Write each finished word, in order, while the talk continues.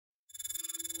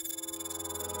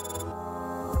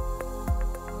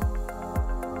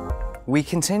We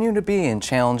continue to be in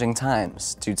challenging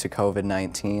times due to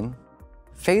COVID-19.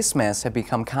 Face masks have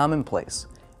become commonplace,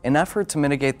 an effort to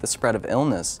mitigate the spread of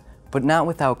illness, but not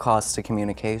without cost to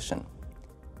communication.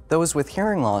 Those with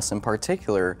hearing loss in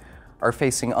particular are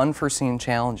facing unforeseen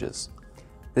challenges.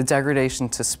 The degradation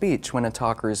to speech when a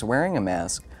talker is wearing a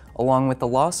mask, along with the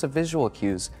loss of visual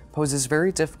cues, poses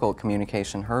very difficult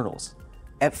communication hurdles.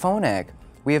 At Phonak,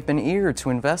 we have been eager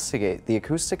to investigate the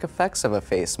acoustic effects of a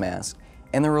face mask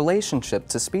and the relationship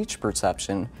to speech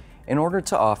perception in order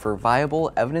to offer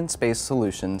viable evidence-based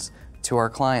solutions to our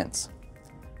clients.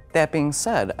 That being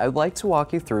said, I'd like to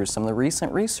walk you through some of the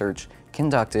recent research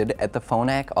conducted at the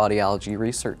Phonak Audiology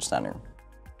Research Center.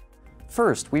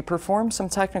 First, we performed some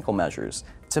technical measures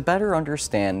to better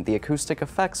understand the acoustic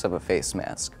effects of a face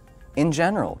mask. In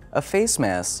general, a face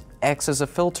mask acts as a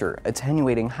filter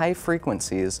attenuating high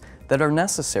frequencies that are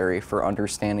necessary for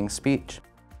understanding speech.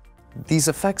 These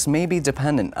effects may be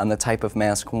dependent on the type of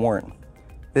mask worn.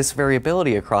 This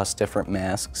variability across different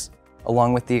masks,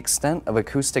 along with the extent of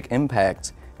acoustic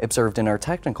impact observed in our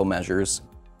technical measures,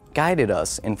 guided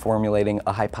us in formulating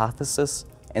a hypothesis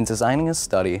and designing a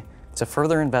study to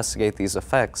further investigate these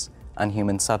effects on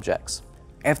human subjects.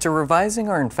 After revising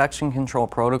our infection control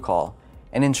protocol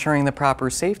and ensuring the proper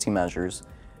safety measures,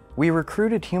 we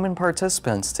recruited human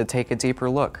participants to take a deeper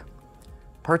look.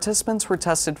 Participants were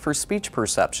tested for speech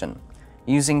perception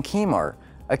using KEMAR,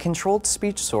 a controlled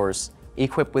speech source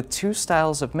equipped with 2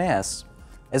 styles of masks,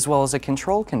 as well as a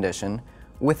control condition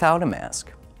without a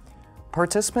mask.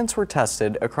 Participants were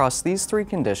tested across these 3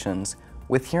 conditions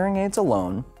with hearing aids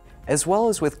alone, as well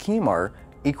as with KEMAR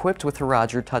equipped with a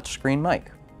Roger touchscreen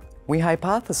mic. We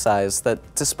hypothesized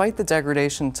that despite the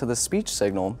degradation to the speech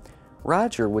signal,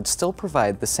 Roger would still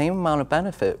provide the same amount of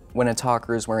benefit when a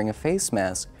talker is wearing a face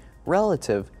mask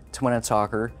relative to when a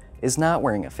talker is not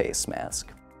wearing a face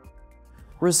mask.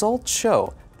 Results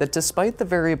show that despite the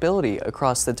variability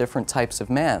across the different types of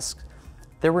masks,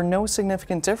 there were no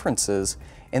significant differences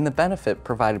in the benefit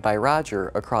provided by Roger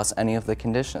across any of the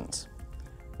conditions.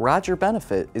 Roger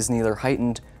benefit is neither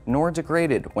heightened nor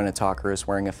degraded when a talker is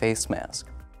wearing a face mask.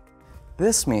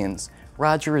 This means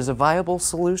Roger is a viable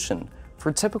solution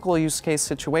for typical use case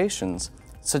situations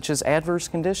such as adverse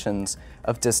conditions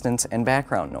of distance and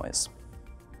background noise.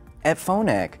 At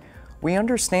Phonak, we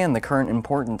understand the current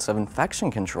importance of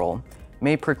infection control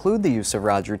may preclude the use of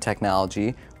Roger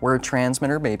technology where a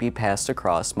transmitter may be passed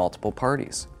across multiple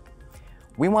parties.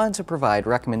 We wanted to provide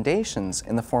recommendations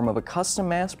in the form of a custom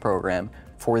mask program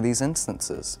for these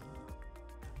instances.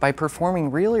 By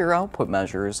performing real ear output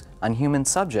measures on human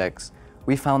subjects,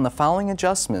 we found the following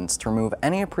adjustments to remove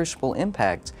any appreciable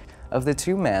impact of the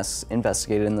 2 masks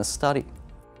investigated in the study.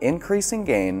 Increasing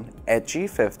gain at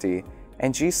G50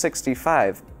 and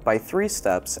G65 by 3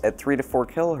 steps at 3 to 4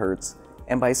 kHz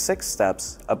and by 6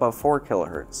 steps above 4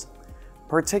 kHz.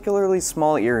 Particularly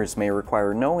small ears may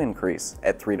require no increase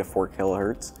at 3 to 4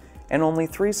 kHz and only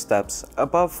 3 steps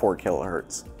above 4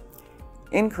 kHz.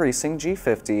 Increasing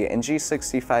G50 and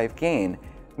G65 gain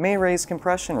may raise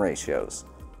compression ratios.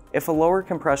 If a lower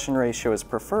compression ratio is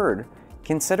preferred,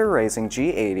 consider raising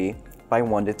G80 by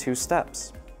 1 to 2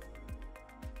 steps.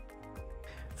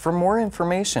 For more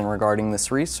information regarding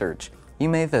this research, you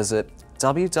may visit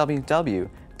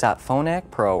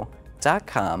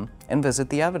www.phonakpro.com and visit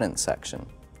the evidence section.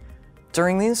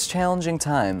 During these challenging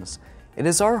times, it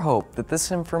is our hope that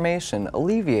this information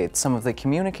alleviates some of the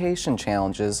communication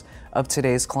challenges of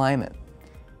today's climate.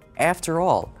 After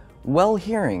all, well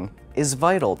hearing is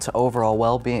vital to overall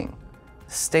well-being.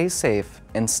 Stay safe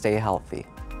and stay healthy.